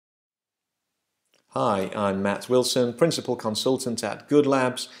Hi, I'm Matt Wilson, Principal Consultant at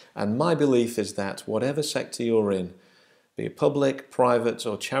Goodlabs, and my belief is that whatever sector you're in, be it public, private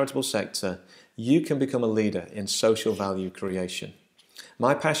or charitable sector, you can become a leader in social value creation.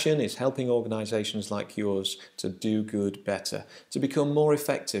 My passion is helping organisations like yours to do good better, to become more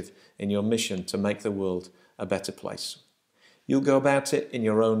effective in your mission to make the world a better place. You'll go about it in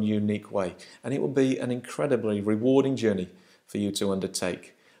your own unique way, and it will be an incredibly rewarding journey for you to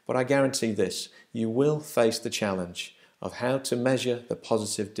undertake. But I guarantee this, you will face the challenge of how to measure the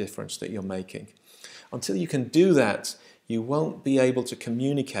positive difference that you're making. Until you can do that, you won't be able to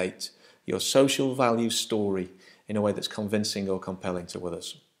communicate your social value story in a way that's convincing or compelling to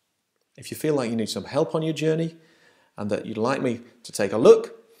others. If you feel like you need some help on your journey and that you'd like me to take a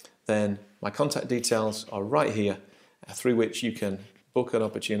look, then my contact details are right here, through which you can book an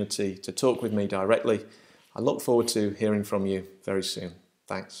opportunity to talk with me directly. I look forward to hearing from you very soon.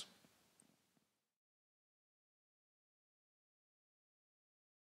 Thanks.